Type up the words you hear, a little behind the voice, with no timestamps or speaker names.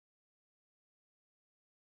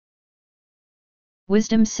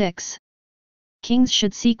Wisdom 6. Kings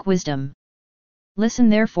should seek wisdom. Listen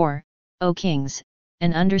therefore, O kings,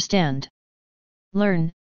 and understand.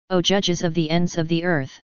 Learn, O judges of the ends of the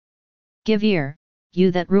earth. Give ear, you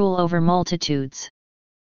that rule over multitudes.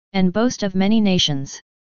 And boast of many nations.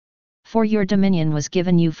 For your dominion was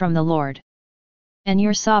given you from the Lord. And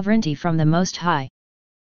your sovereignty from the Most High.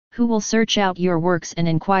 Who will search out your works and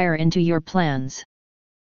inquire into your plans?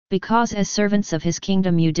 Because as servants of his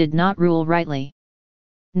kingdom you did not rule rightly,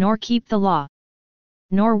 nor keep the law,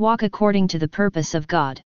 nor walk according to the purpose of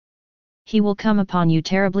God. He will come upon you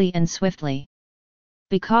terribly and swiftly.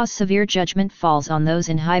 Because severe judgment falls on those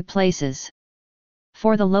in high places.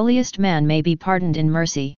 For the lowliest man may be pardoned in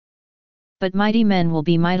mercy. But mighty men will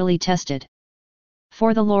be mightily tested.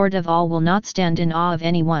 For the Lord of all will not stand in awe of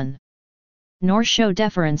anyone, nor show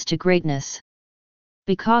deference to greatness.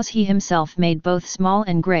 Because he himself made both small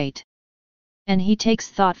and great. And he takes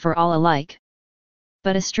thought for all alike.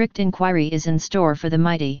 But a strict inquiry is in store for the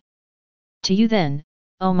mighty. To you then,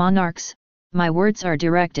 O monarchs, my words are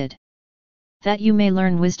directed. That you may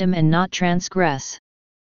learn wisdom and not transgress.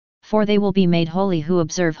 For they will be made holy who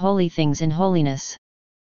observe holy things in holiness.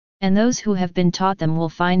 And those who have been taught them will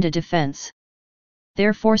find a defense.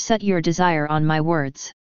 Therefore set your desire on my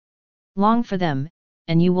words. Long for them,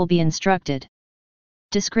 and you will be instructed.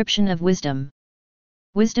 Description of wisdom.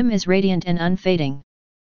 Wisdom is radiant and unfading.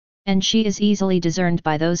 And she is easily discerned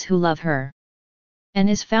by those who love her. And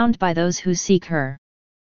is found by those who seek her.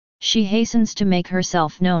 She hastens to make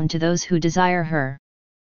herself known to those who desire her.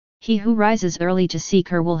 He who rises early to seek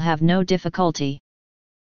her will have no difficulty.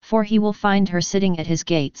 For he will find her sitting at his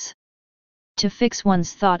gates. To fix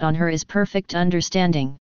one's thought on her is perfect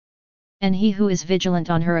understanding. And he who is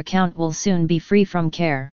vigilant on her account will soon be free from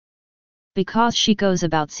care. Because she goes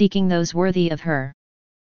about seeking those worthy of her.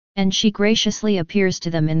 And she graciously appears to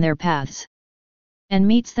them in their paths. And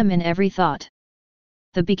meets them in every thought.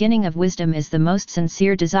 The beginning of wisdom is the most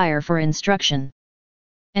sincere desire for instruction.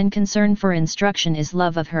 And concern for instruction is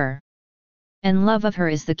love of her. And love of her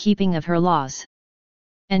is the keeping of her laws.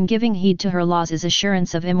 And giving heed to her laws is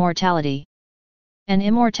assurance of immortality. And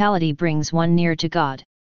immortality brings one near to God.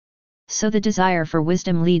 So the desire for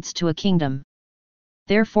wisdom leads to a kingdom.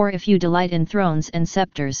 Therefore if you delight in thrones and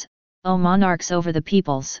scepters, O monarchs over the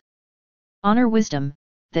peoples, honor wisdom,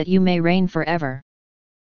 that you may reign forever.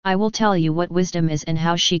 I will tell you what wisdom is and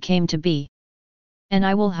how she came to be. And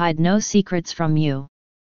I will hide no secrets from you.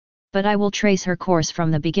 But I will trace her course from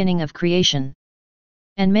the beginning of creation.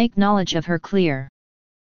 And make knowledge of her clear.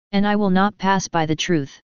 And I will not pass by the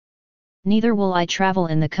truth. Neither will I travel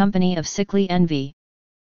in the company of sickly envy.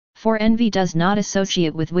 For envy does not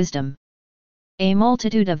associate with wisdom. A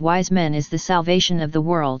multitude of wise men is the salvation of the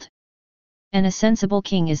world. And a sensible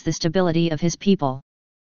king is the stability of his people.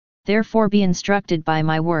 Therefore be instructed by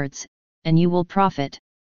my words, and you will profit.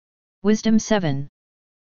 Wisdom 7.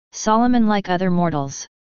 Solomon like other mortals.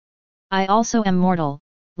 I also am mortal,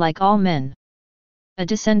 like all men. A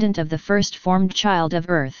descendant of the first formed child of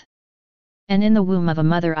earth. And in the womb of a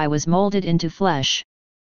mother I was molded into flesh.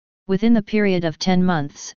 Within the period of 10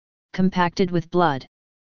 months, compacted with blood.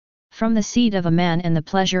 From the seed of a man and the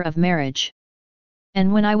pleasure of marriage.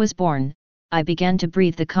 And when I was born, I began to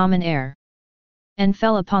breathe the common air. And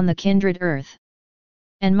fell upon the kindred earth.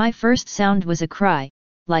 And my first sound was a cry,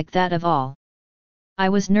 like that of all. I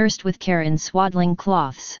was nursed with care in swaddling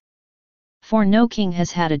cloths. For no king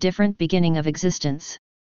has had a different beginning of existence.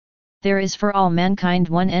 There is for all mankind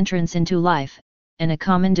one entrance into life, and a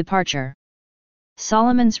common departure.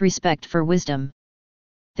 Solomon's respect for wisdom.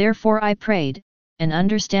 Therefore I prayed, and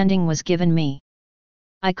understanding was given me.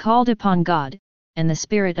 I called upon God, and the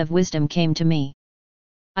spirit of wisdom came to me.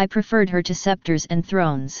 I preferred her to scepters and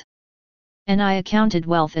thrones. And I accounted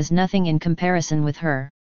wealth as nothing in comparison with her.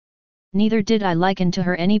 Neither did I liken to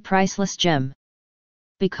her any priceless gem.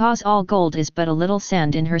 Because all gold is but a little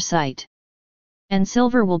sand in her sight. And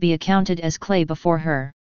silver will be accounted as clay before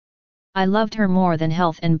her. I loved her more than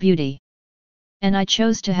health and beauty. And I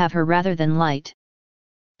chose to have her rather than light.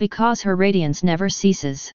 Because her radiance never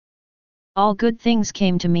ceases. All good things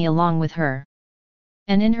came to me along with her.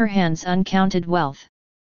 And in her hands uncounted wealth.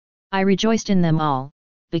 I rejoiced in them all,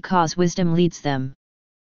 because wisdom leads them.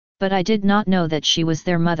 But I did not know that she was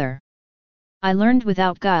their mother. I learned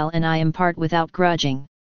without guile and I impart without grudging.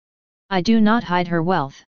 I do not hide her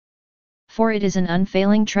wealth. For it is an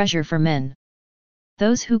unfailing treasure for men.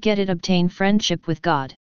 Those who get it obtain friendship with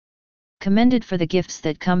God. Commended for the gifts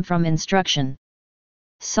that come from instruction.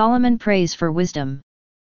 Solomon prays for wisdom.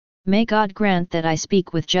 May God grant that I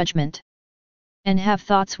speak with judgment. And have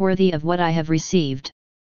thoughts worthy of what I have received.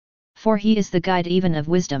 For he is the guide even of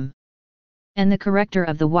wisdom. and the corrector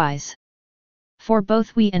of the wise. For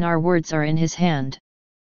both we and our words are in his hand.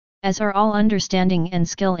 As are all understanding and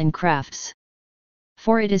skill in crafts.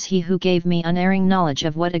 For it is he who gave me unerring knowledge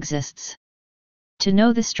of what exists. To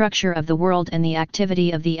know the structure of the world and the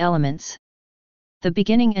activity of the elements. The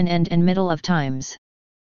beginning and end and middle of times.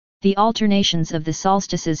 The alternations of the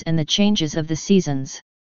solstices and the changes of the seasons.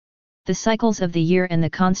 The cycles of the year and the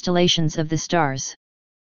constellations of the stars.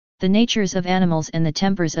 The natures of animals and the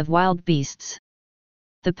tempers of wild beasts.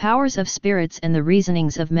 The powers of spirits and the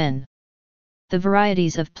reasonings of men. The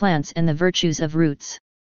varieties of plants and the virtues of roots.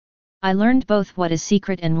 I learned both what is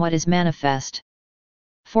secret and what is manifest.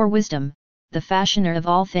 For wisdom, the fashioner of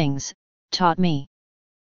all things, taught me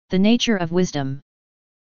the nature of wisdom.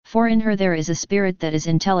 For in her there is a spirit that is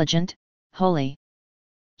intelligent, holy,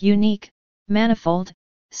 unique, manifold,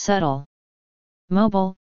 subtle,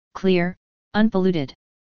 mobile, clear, unpolluted,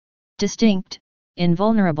 distinct,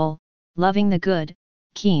 invulnerable, loving the good,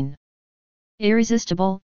 keen,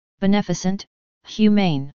 irresistible, beneficent,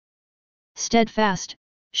 humane, steadfast,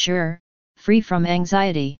 sure, free from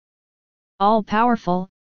anxiety, all-powerful,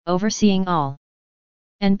 overseeing all,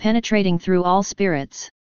 and penetrating through all spirits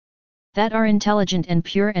that are intelligent and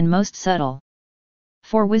pure and most subtle.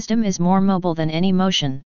 For wisdom is more mobile than any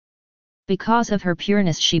motion. Because of her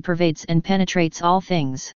pureness she pervades and penetrates all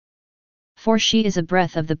things. For she is a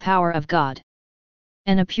breath of the power of God,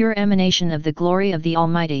 and a pure emanation of the glory of the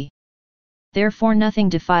Almighty. Therefore nothing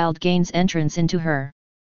defiled gains entrance into her.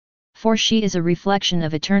 For she is a reflection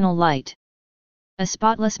of eternal light, a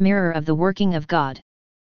spotless mirror of the working of God,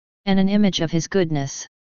 and an image of His goodness.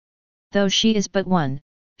 Though she is but one,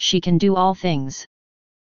 she can do all things.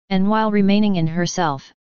 And while remaining in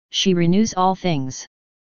herself, she renews all things.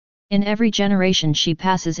 In every generation she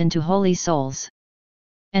passes into holy souls,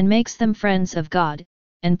 and makes them friends of God,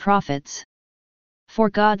 and prophets. For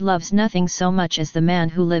God loves nothing so much as the man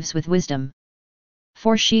who lives with wisdom.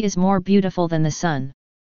 For she is more beautiful than the sun,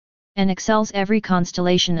 and excels every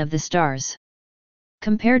constellation of the stars.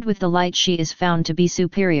 Compared with the light she is found to be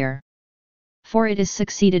superior. For it is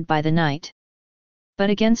succeeded by the night. But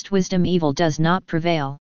against wisdom evil does not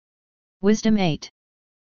prevail. Wisdom 8.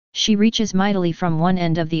 She reaches mightily from one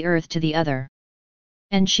end of the earth to the other.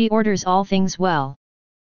 And she orders all things well.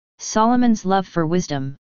 Solomon's love for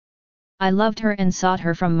wisdom. I loved her and sought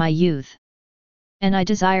her from my youth. And I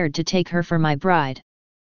desired to take her for my bride.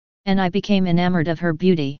 And I became enamored of her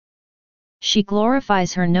beauty. She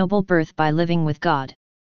glorifies her noble birth by living with God.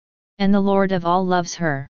 And the Lord of all loves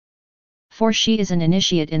her. For she is an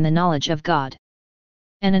initiate in the knowledge of God,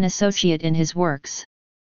 and an associate in His works.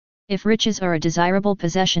 If riches are a desirable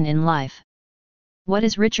possession in life, what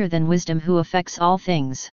is richer than wisdom who affects all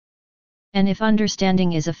things? And if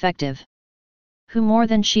understanding is effective, who more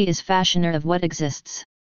than she is fashioner of what exists?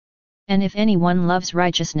 And if anyone loves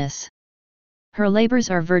righteousness, her labors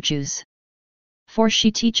are virtues. For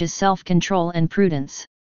she teaches self-control and prudence,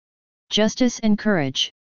 justice and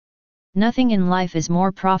courage. Nothing in life is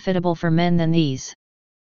more profitable for men than these.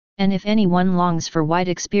 And if anyone longs for wide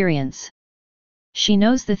experience, she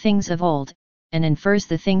knows the things of old, and infers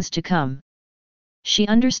the things to come. She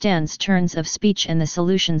understands turns of speech and the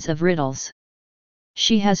solutions of riddles.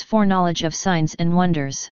 She has foreknowledge of signs and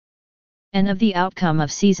wonders, and of the outcome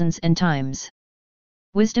of seasons and times.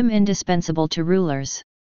 Wisdom indispensable to rulers.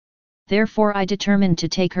 Therefore I determined to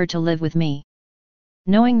take her to live with me,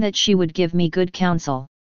 knowing that she would give me good counsel,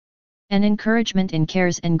 and encouragement in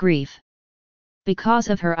cares and grief. Because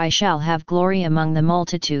of her I shall have glory among the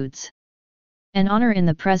multitudes, and honor in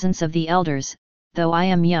the presence of the elders, though I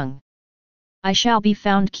am young. I shall be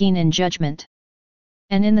found keen in judgment,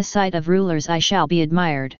 and in the sight of rulers I shall be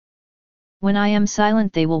admired. When I am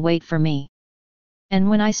silent they will wait for me, and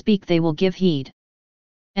when I speak they will give heed.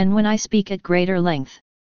 And when I speak at greater length,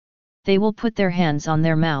 they will put their hands on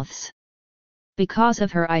their mouths. Because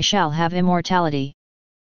of her I shall have immortality,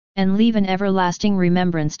 and leave an everlasting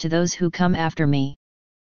remembrance to those who come after me.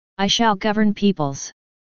 I shall govern peoples,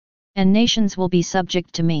 and nations will be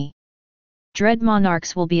subject to me. Dread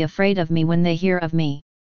monarchs will be afraid of me when they hear of me.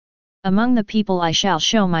 Among the people I shall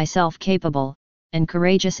show myself capable, and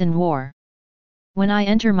courageous in war. When I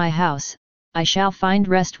enter my house, I shall find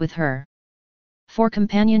rest with her. For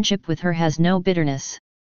companionship with her has no bitterness,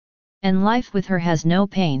 and life with her has no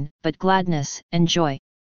pain, but gladness and joy.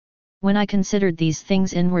 When I considered these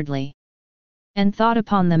things inwardly, and thought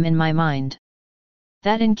upon them in my mind,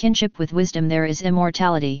 that in kinship with wisdom there is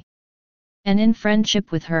immortality, and in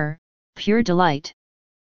friendship with her, pure delight,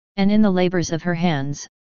 and in the labors of her hands,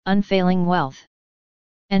 unfailing wealth,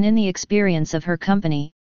 and in the experience of her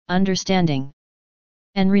company, understanding,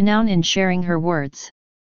 and renown in sharing her words.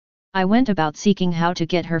 I went about seeking how to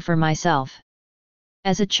get her for myself.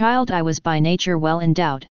 As a child I was by nature well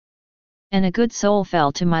endowed, and a good soul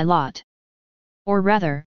fell to my lot. Or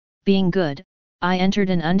rather, being good, I entered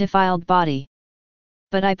an undefiled body.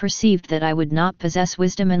 But I perceived that I would not possess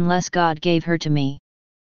wisdom unless God gave her to me.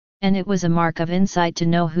 And it was a mark of insight to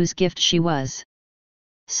know whose gift she was.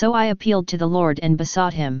 So I appealed to the Lord and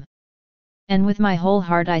besought Him. And with my whole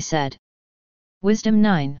heart I said, Wisdom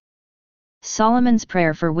 9. Solomon's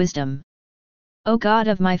Prayer for Wisdom. O God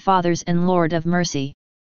of my fathers and Lord of mercy,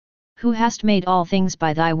 who hast made all things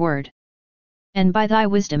by thy word, and by thy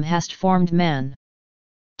wisdom hast formed man,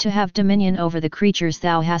 to have dominion over the creatures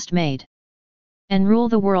thou hast made, and rule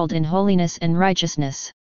the world in holiness and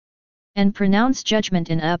righteousness, and pronounce judgment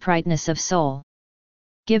in uprightness of soul.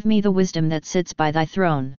 Give me the wisdom that sits by thy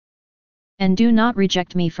throne, and do not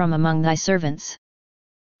reject me from among thy servants.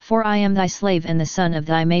 For I am thy slave and the son of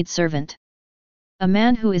thy maidservant, a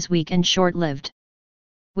man who is weak and short-lived,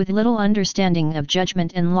 with little understanding of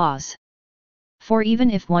judgment and laws. For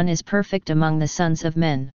even if one is perfect among the sons of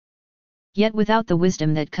men, yet without the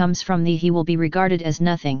wisdom that comes from thee he will be regarded as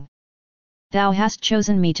nothing. Thou hast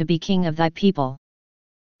chosen me to be king of thy people,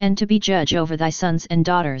 and to be judge over thy sons and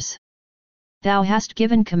daughters. Thou hast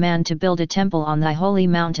given command to build a temple on thy holy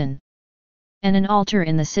mountain, and an altar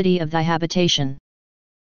in the city of thy habitation,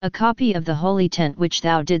 a copy of the holy tent which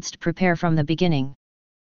thou didst prepare from the beginning.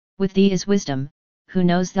 With thee is wisdom, who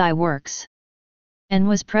knows thy works, and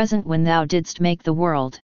was present when thou didst make the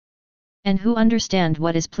world, and who understand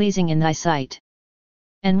what is pleasing in thy sight,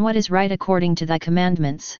 and what is right according to thy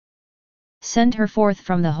commandments. Send her forth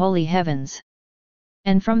from the holy heavens,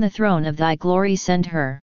 and from the throne of thy glory send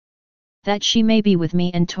her, that she may be with me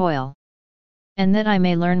and toil, and that I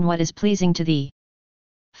may learn what is pleasing to thee.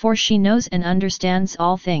 For she knows and understands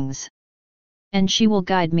all things, and she will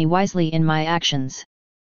guide me wisely in my actions,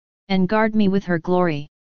 and guard me with her glory.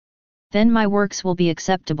 Then my works will be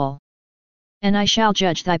acceptable, and I shall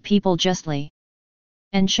judge thy people justly,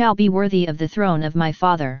 and shall be worthy of the throne of my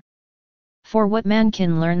Father. For what man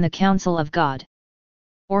can learn the counsel of God?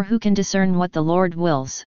 Or who can discern what the Lord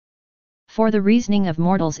wills? For the reasoning of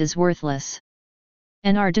mortals is worthless,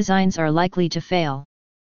 and our designs are likely to fail.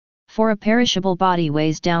 For a perishable body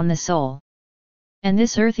weighs down the soul, and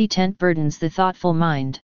this earthy tent burdens the thoughtful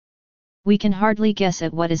mind. We can hardly guess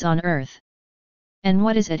at what is on earth, and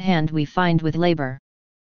what is at hand we find with labor.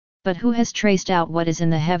 But who has traced out what is in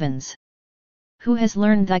the heavens? Who has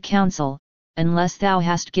learned thy counsel, unless thou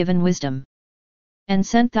hast given wisdom, and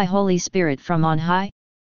sent thy Holy Spirit from on high?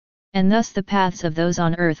 And thus the paths of those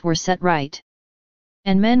on earth were set right,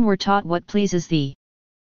 and men were taught what pleases thee,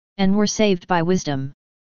 and were saved by wisdom.